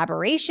online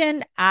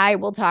collaboration? I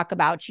will talk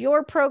about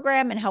your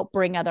program and help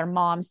bring other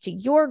moms to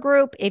your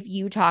group if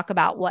you talk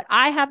about what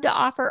I have to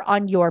offer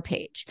on your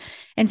page.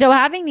 And so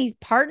having these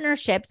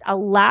partnerships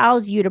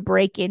allows you to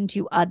break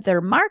into other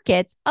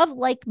markets of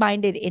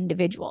like-minded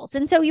individuals.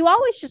 And so you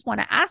always just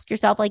want to ask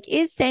yourself, like,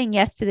 is saying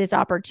yes to this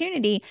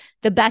opportunity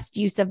the best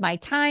use of my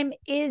time?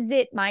 Is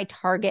it my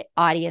target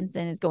audience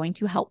and is going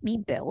to help me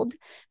build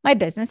my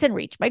business and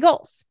reach my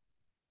goals?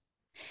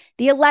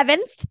 The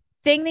 11th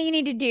thing that you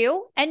need to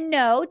do and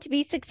know to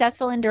be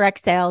successful in direct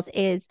sales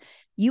is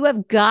you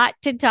have got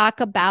to talk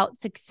about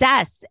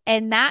success.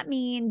 And that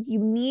means you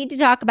need to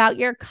talk about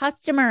your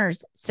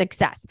customers'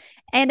 success.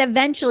 And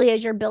eventually,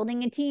 as you're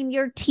building a team,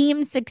 your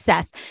team's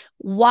success.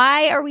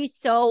 Why are we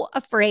so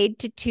afraid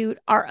to toot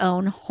our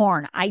own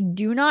horn? I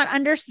do not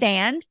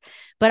understand,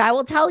 but I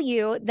will tell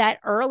you that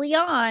early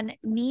on,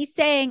 me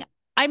saying,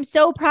 I'm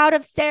so proud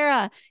of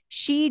Sarah.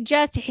 She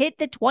just hit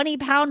the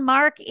 20-pound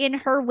mark in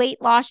her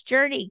weight loss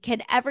journey.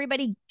 Can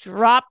everybody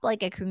drop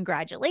like a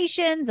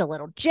congratulations, a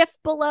little GIF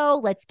below?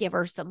 Let's give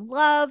her some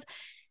love.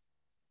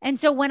 And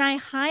so when I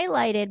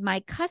highlighted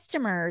my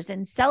customers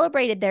and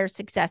celebrated their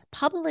success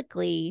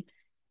publicly,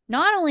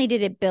 not only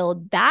did it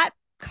build that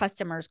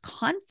customer's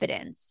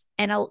confidence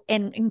and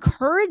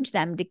encourage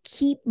them to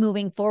keep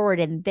moving forward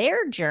in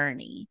their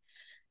journey,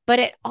 but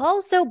it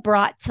also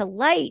brought to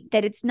light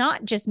that it's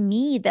not just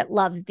me that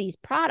loves these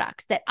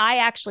products, that I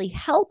actually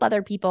help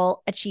other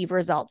people achieve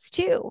results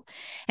too.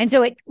 And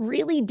so it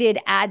really did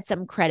add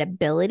some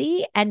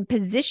credibility and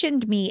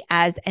positioned me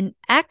as an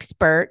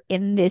expert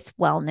in this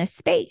wellness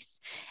space.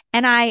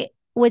 And I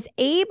was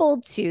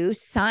able to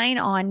sign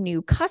on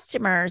new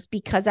customers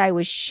because I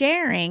was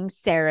sharing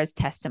Sarah's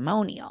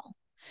testimonial.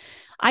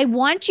 I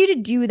want you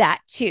to do that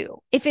too.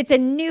 If it's a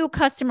new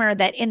customer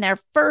that in their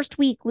first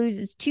week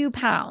loses 2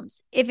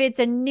 pounds, if it's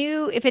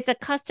a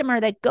customer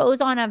that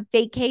goes on a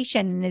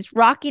vacation and is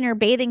rocking her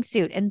bathing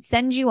suit and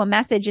sends you a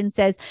message and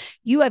says,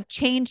 you have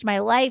changed my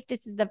life.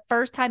 This is the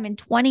first time in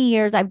 20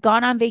 years I've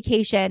gone on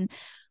vacation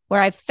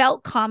where I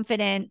felt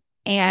confident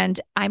and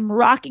I'm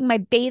rocking my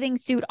bathing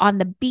suit on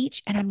the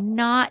beach and I'm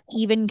not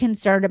even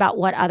concerned about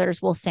what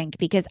others will think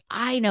because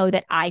I know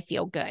that I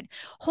feel good.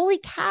 Holy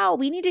cow,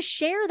 we need to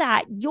share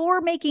that. You're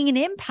making an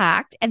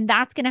impact and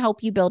that's going to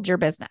help you build your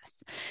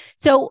business.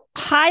 So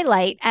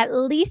highlight at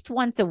least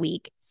once a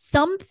week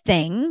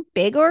something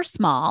big or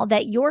small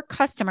that your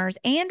customers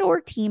and or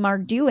team are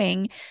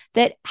doing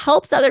that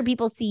helps other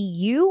people see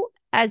you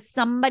as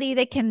somebody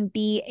that can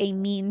be a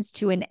means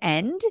to an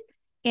end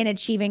in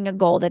achieving a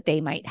goal that they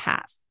might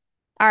have.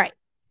 All right.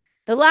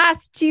 The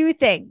last 2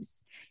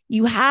 things,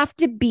 you have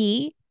to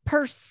be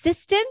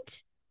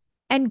persistent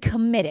and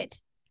committed.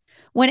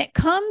 When it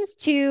comes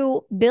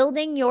to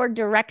building your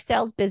direct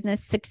sales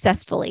business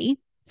successfully,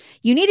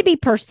 you need to be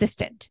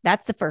persistent.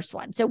 That's the first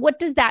one. So what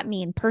does that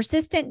mean?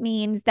 Persistent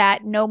means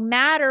that no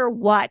matter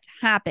what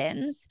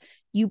happens,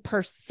 you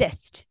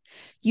persist.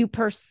 You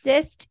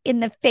persist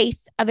in the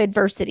face of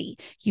adversity.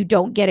 You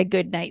don't get a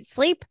good night's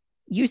sleep.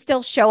 You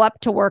still show up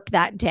to work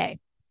that day.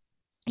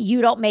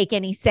 You don't make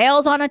any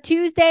sales on a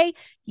Tuesday.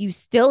 You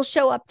still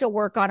show up to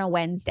work on a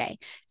Wednesday.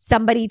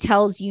 Somebody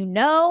tells you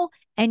no,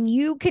 and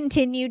you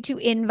continue to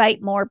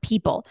invite more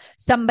people.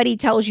 Somebody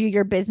tells you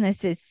your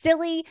business is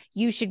silly.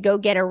 You should go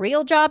get a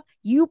real job.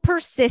 You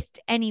persist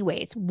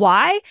anyways.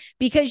 Why?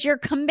 Because you're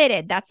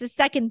committed. That's the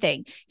second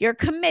thing. You're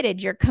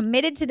committed. You're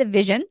committed to the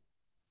vision.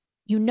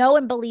 You know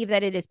and believe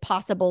that it is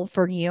possible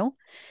for you.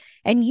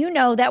 And you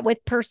know that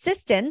with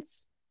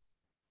persistence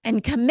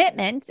and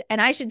commitment,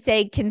 and I should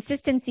say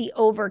consistency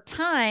over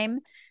time,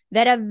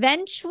 that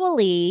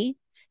eventually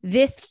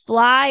this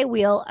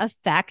flywheel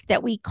effect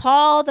that we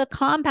call the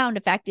compound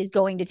effect is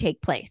going to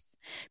take place.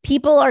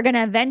 People are going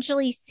to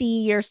eventually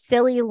see your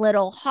silly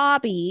little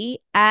hobby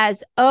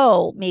as,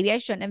 oh, maybe I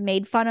shouldn't have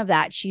made fun of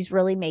that. She's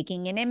really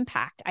making an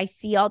impact. I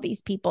see all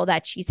these people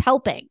that she's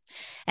helping.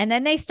 And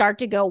then they start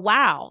to go,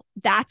 wow,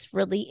 that's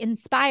really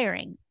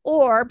inspiring.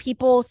 Or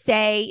people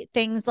say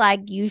things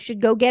like, you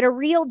should go get a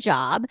real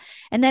job.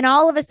 And then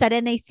all of a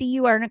sudden they see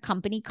you earn a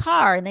company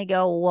car and they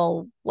go,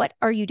 well, what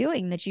are you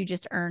doing that you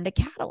just earned a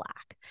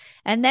Cadillac?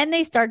 And then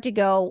they start to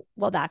go,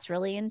 well, that's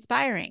really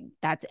inspiring.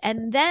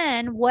 And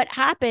then what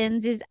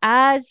happens is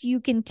as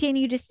you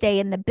continue to stay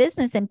in the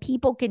business and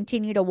people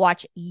continue to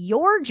watch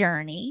your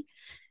journey,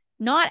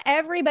 not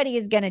everybody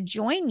is going to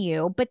join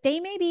you, but they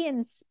may be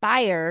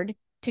inspired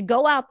to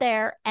go out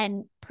there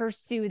and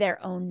pursue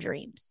their own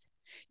dreams.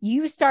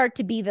 You start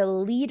to be the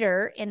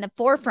leader in the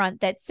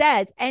forefront that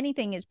says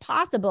anything is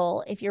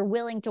possible if you're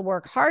willing to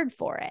work hard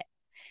for it.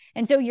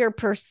 And so your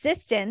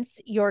persistence,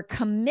 your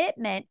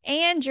commitment,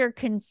 and your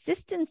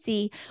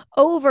consistency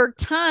over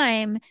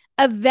time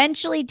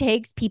eventually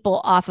takes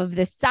people off of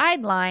the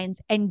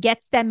sidelines and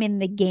gets them in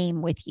the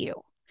game with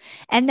you.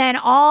 And then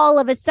all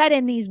of a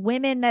sudden, these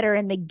women that are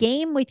in the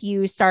game with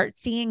you start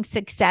seeing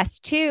success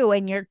too.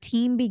 And your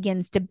team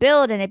begins to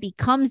build, and it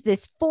becomes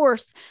this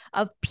force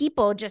of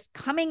people just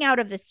coming out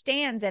of the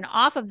stands and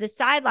off of the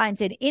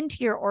sidelines and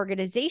into your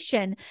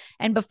organization.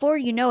 And before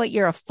you know it,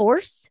 you're a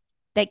force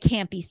that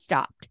can't be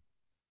stopped.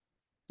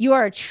 You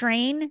are a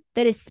train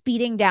that is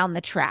speeding down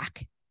the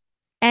track.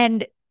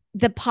 And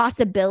the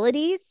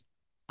possibilities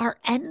are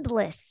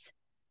endless.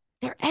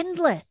 They're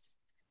endless.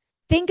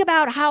 Think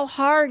about how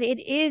hard it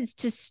is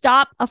to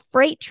stop a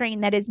freight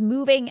train that is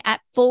moving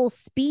at full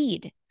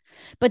speed.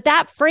 But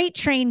that freight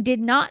train did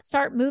not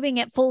start moving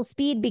at full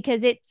speed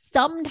because it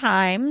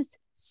sometimes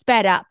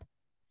sped up.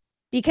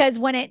 Because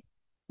when it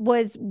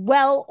was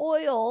well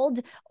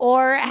oiled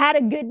or had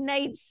a good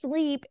night's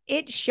sleep,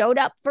 it showed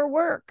up for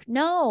work.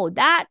 No,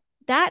 that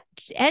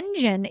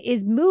engine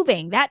is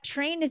moving. That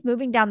train is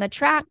moving down the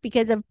track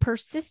because of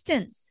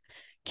persistence,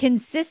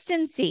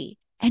 consistency,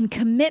 and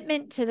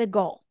commitment to the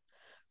goal.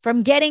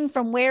 From getting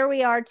from where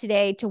we are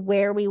today to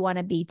where we want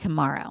to be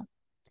tomorrow.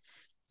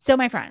 So,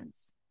 my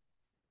friends,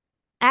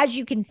 as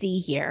you can see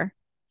here,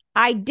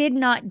 I did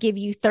not give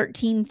you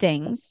 13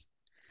 things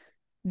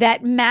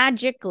that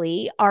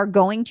magically are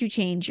going to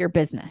change your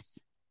business.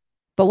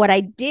 But what I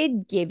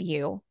did give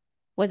you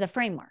was a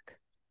framework.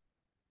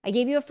 I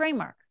gave you a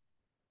framework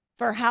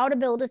for how to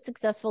build a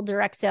successful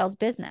direct sales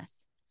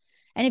business.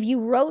 And if you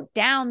wrote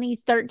down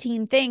these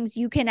 13 things,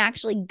 you can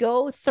actually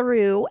go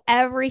through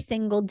every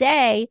single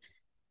day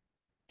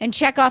and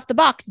check off the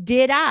box.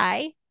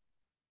 Am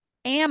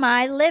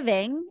I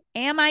living?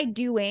 Am I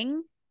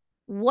doing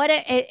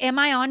am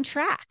I on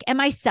track? Am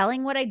I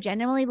selling what I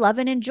genuinely love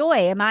and enjoy?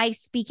 Am I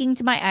speaking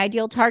to my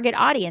ideal target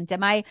audience?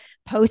 Am I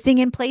posting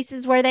in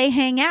places where they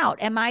hang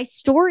out? Am I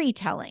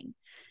storytelling?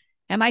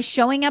 Am I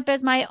showing up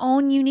as my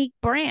own unique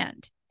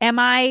brand? Am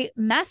I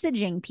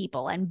messaging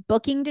people and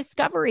booking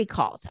discovery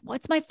calls?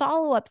 What's my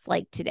follow-ups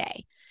like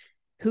today?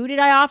 Who did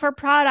I offer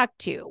product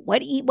to?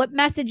 What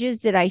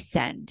messages did I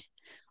send?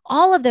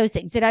 All of those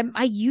things. Am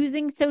I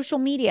using social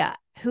media?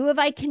 Who have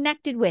I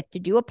connected with to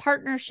do a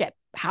partnership?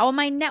 How am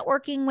I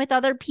networking with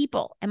other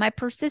people? Am I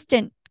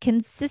persistent,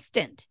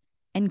 consistent,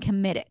 and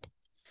committed?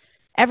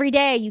 Every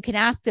day you can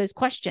ask those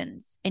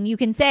questions and you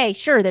can say,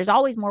 sure, there's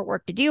always more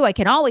work to do. I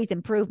can always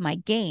improve my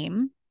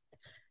game.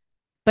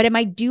 But am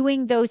I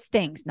doing those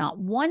things? Not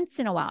once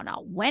in a while,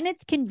 not when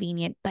it's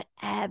convenient, but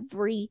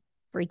every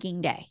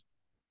freaking day.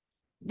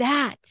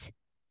 That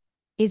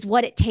is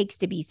what it takes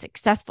to be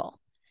successful.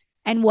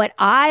 And what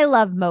I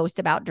love most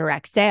about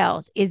direct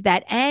sales is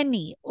that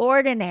any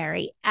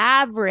ordinary,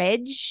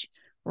 average,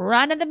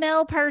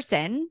 run-of-the-mill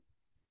person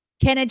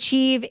can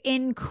achieve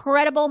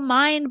incredible,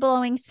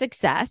 mind-blowing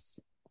success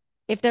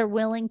if they're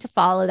willing to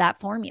follow that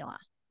formula.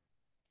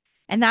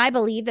 And I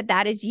believe that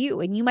that is you.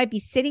 And you might be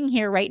sitting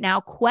here right now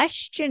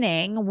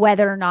questioning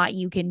whether or not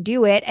you can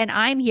do it. And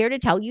I'm here to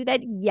tell you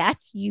that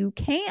yes, you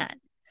can.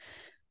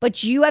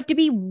 But you have to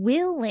be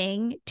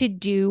willing to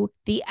do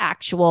the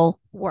actual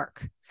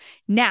work.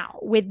 Now,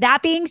 with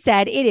that being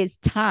said, it is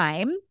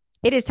time.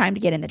 It is time to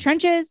get in the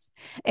trenches.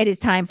 It is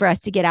time for us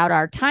to get out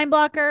our time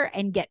blocker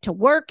and get to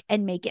work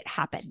and make it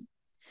happen.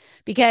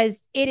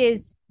 Because it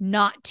is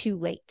not too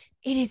late.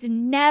 It is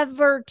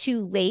never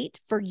too late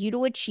for you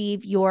to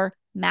achieve your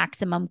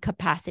maximum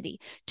capacity,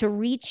 to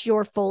reach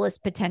your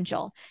fullest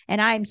potential.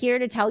 And I'm here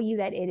to tell you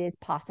that it is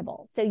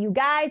possible. So you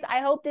guys, I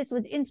hope this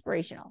was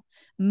inspirational,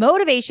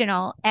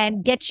 motivational,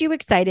 and gets you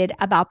excited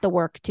about the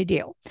work to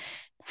do.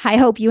 I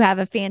hope you have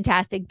a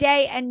fantastic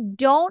day. And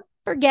don't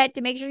forget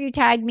to make sure you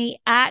tag me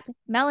at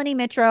Melanie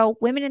Mitro,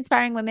 Women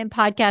Inspiring Women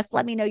Podcast.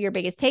 Let me know your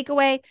biggest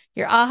takeaway,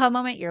 your aha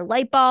moment, your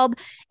light bulb,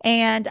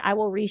 and I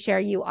will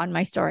reshare you on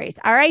my stories.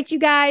 All right, you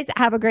guys,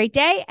 have a great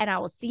day, and I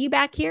will see you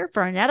back here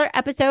for another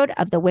episode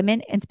of the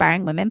Women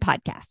Inspiring Women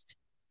Podcast.